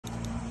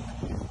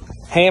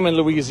Hammond,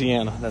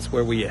 Louisiana. That's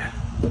where we at.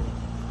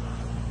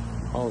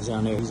 Paul's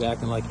down there. He's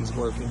acting like he's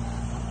working.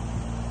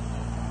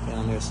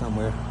 Down there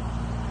somewhere.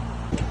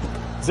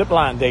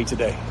 Zipline day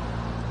today.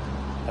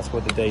 That's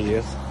what the day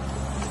is.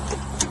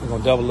 We're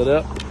gonna double it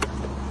up.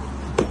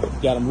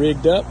 Got them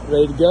rigged up,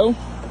 ready to go.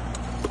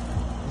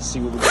 Let's see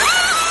what we got.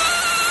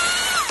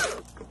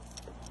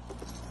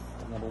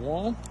 Number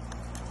one.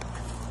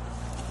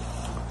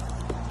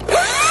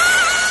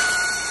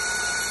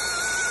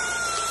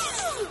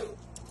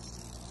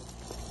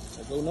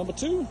 There go number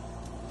two.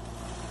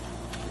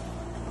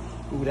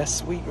 Ooh, that's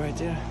sweet right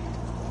there.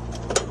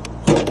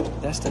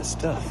 That's that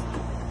stuff.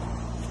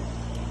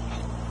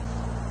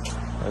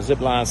 Our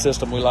Zipline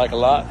system we like a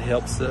lot. It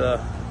helps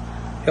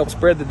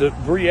spread the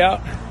debris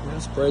out. You know,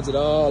 spreads it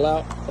all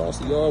out across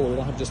the yard where we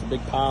don't have just a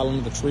big pile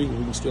under the tree where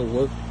we can still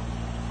work.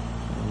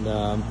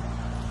 And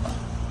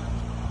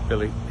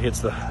really hits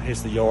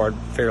the yard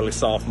fairly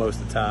soft most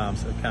of the time,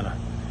 so it kind of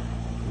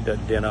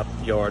doesn't dent up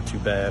the yard too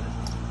bad.